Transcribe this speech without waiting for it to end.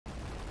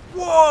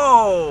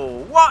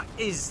Whoa! What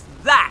is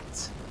that?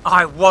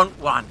 I want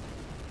one.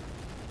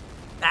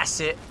 That's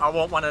it. I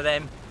want one of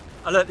them.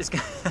 Oh, look, this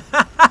guy.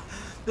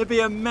 There'll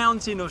be a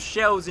mountain of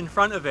shells in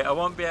front of it. I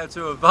won't be able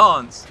to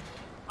advance.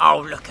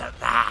 Oh, look at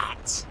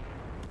that.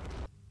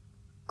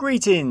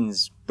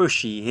 Greetings,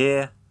 Bushy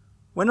here.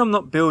 When I'm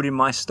not building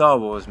my Star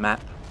Wars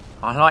map,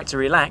 I like to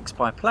relax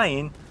by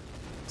playing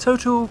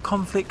Total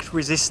Conflict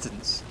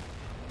Resistance.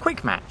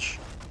 Quick match.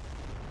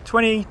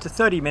 20 to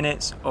 30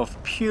 minutes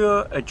of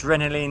pure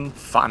adrenaline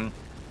fun.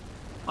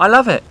 I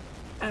love it.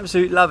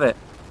 Absolutely love it.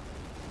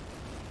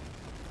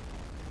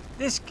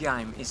 This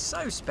game is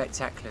so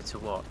spectacular to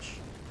watch.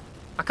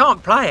 I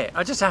can't play it,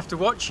 I just have to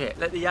watch it.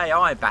 Let the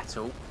AI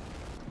battle.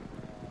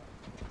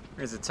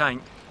 There's a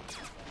tank.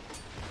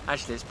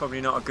 Actually, it's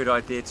probably not a good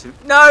idea to...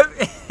 No!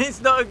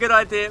 It's not a good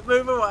idea.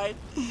 Move away.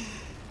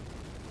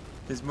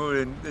 There's more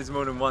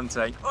than one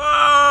tank.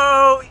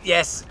 Oh!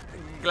 Yes!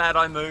 Glad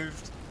I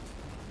moved.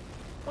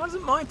 Why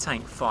doesn't my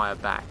tank fire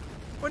back?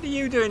 What are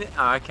you doing?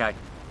 Oh, okay.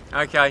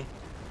 Okay.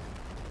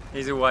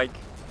 He's awake.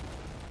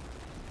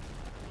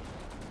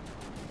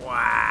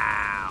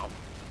 Wow.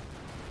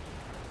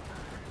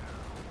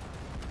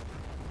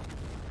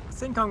 I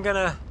think I'm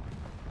gonna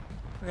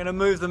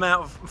move them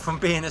out from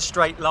being a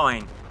straight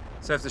line.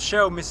 So if the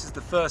shell misses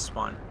the first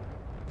one,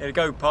 it'll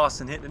go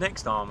past and hit the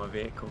next armor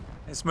vehicle.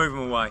 Let's move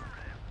them away.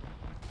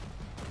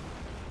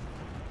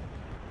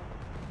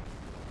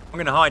 I'm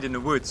gonna hide in the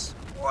woods.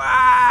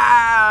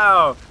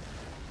 Wow!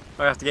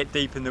 I have to get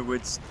deep in the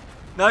woods.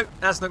 No,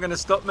 that's not gonna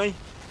stop me.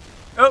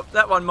 Oh,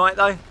 that one might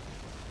though.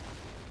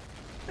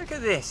 Look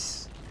at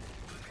this.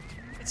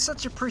 It's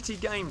such a pretty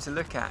game to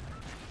look at.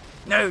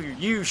 No,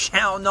 you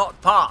shall not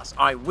pass.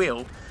 I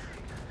will.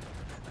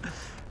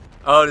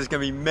 Oh, there's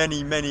going to be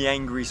many, many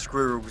angry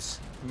squirrels.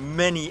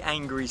 Many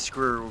angry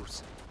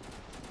squirrels.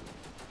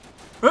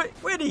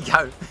 Where'd he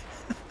go?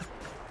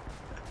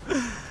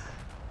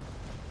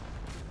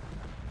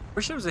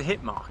 Wish there was a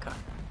hit marker.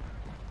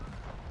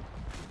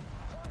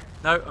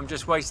 No, I'm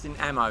just wasting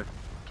ammo.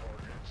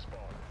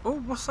 Oh,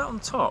 what's that on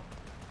top?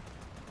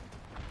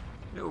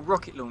 Little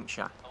rocket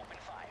launcher.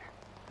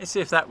 Let's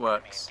see if that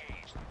works.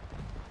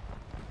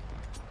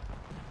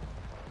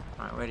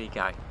 Right, where'd he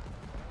go?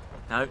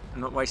 No,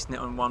 I'm not wasting it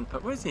on one per...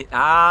 Where's it?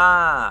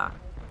 Ah!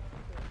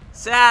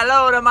 Say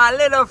hello to my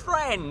little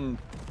friend!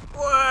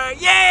 Whoa,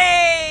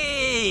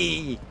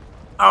 yay!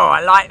 Oh,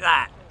 I like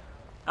that.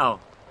 Oh,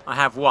 I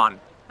have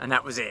one, and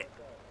that was it.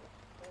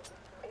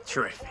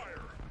 Terrific.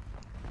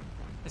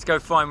 Let's go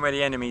find where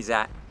the enemy's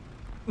at.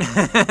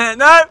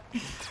 No!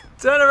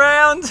 Turn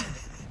around!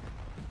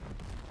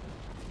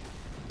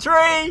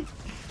 Tree!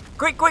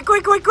 Quick, quick,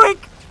 quick, quick, quick!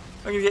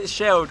 I'm gonna get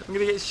shelled. I'm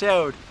gonna get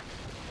shelled.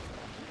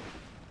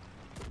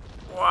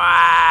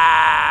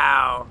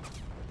 Wow!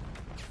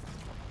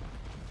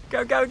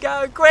 Go, go,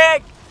 go,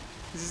 quick!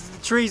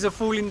 The trees are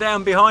falling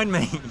down behind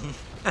me.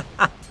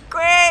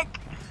 Quick!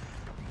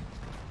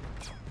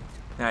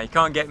 Now, you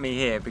can't get me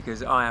here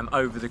because I am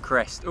over the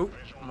crest. Oh,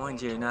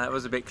 mind you, no, that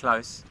was a bit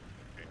close.